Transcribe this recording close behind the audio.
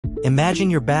Imagine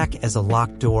your back as a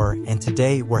locked door, and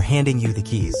today we're handing you the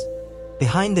keys.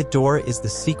 Behind the door is the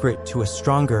secret to a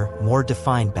stronger, more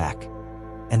defined back.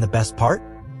 And the best part?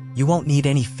 You won't need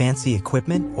any fancy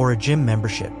equipment or a gym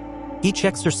membership. Each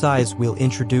exercise we'll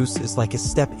introduce is like a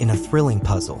step in a thrilling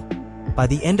puzzle. By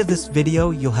the end of this video,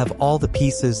 you'll have all the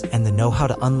pieces and the know-how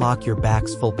to unlock your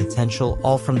back's full potential,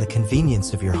 all from the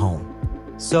convenience of your home.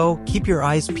 So, keep your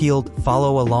eyes peeled,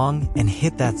 follow along, and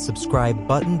hit that subscribe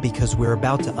button because we're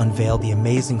about to unveil the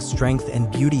amazing strength and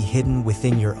beauty hidden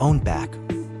within your own back.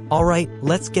 Alright,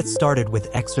 let's get started with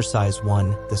exercise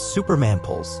 1, the Superman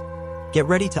pulls. Get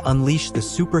ready to unleash the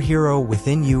superhero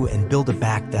within you and build a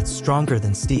back that's stronger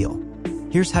than steel.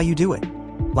 Here's how you do it.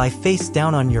 Lie face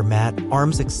down on your mat,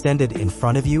 arms extended in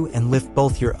front of you, and lift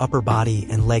both your upper body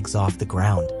and legs off the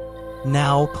ground.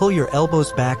 Now, pull your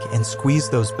elbows back and squeeze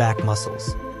those back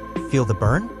muscles. Feel the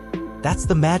burn? That's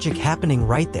the magic happening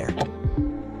right there.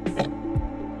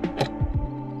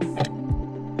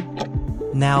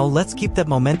 Now, let's keep that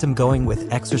momentum going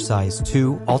with exercise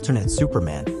 2, alternate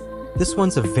Superman. This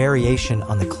one's a variation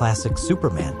on the classic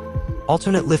Superman.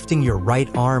 Alternate lifting your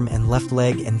right arm and left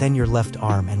leg and then your left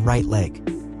arm and right leg.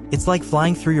 It's like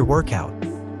flying through your workout.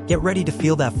 Get ready to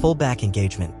feel that full back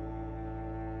engagement.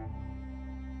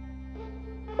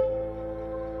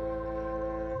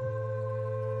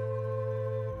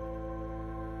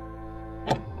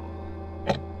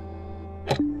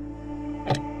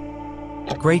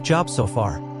 Great job so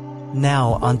far.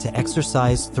 Now on to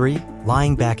exercise 3,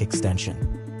 lying back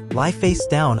extension. Lie face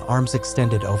down, arms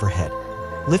extended overhead.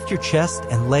 Lift your chest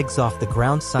and legs off the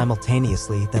ground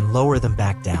simultaneously, then lower them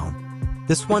back down.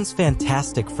 This one's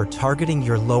fantastic for targeting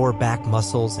your lower back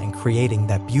muscles and creating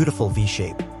that beautiful V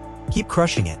shape. Keep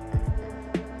crushing it.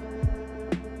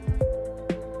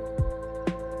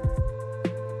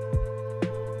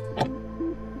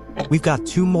 We've got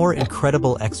 2 more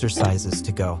incredible exercises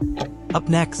to go. Up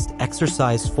next,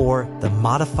 exercise 4, the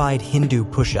modified Hindu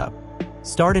push-up.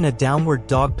 Start in a downward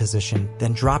dog position,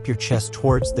 then drop your chest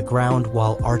towards the ground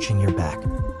while arching your back.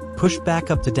 Push back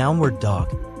up to downward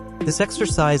dog. This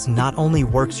exercise not only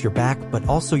works your back, but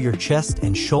also your chest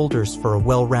and shoulders for a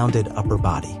well-rounded upper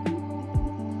body.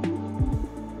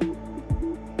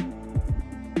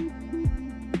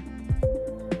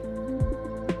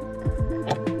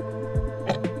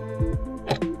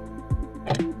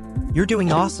 You're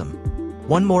doing awesome.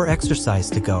 1 more exercise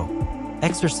to go.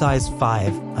 Exercise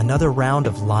 5, another round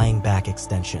of lying back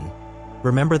extension.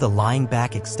 Remember the lying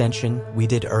back extension we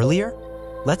did earlier?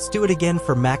 Let's do it again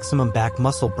for maximum back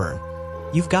muscle burn.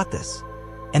 You've got this.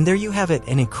 And there you have it,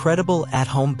 an incredible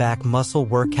at-home back muscle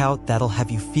workout that'll have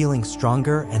you feeling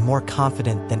stronger and more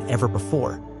confident than ever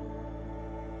before.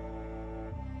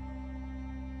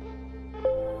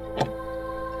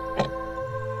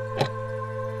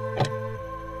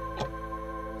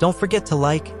 Don't forget to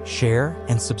like, share,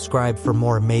 and subscribe for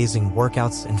more amazing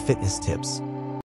workouts and fitness tips.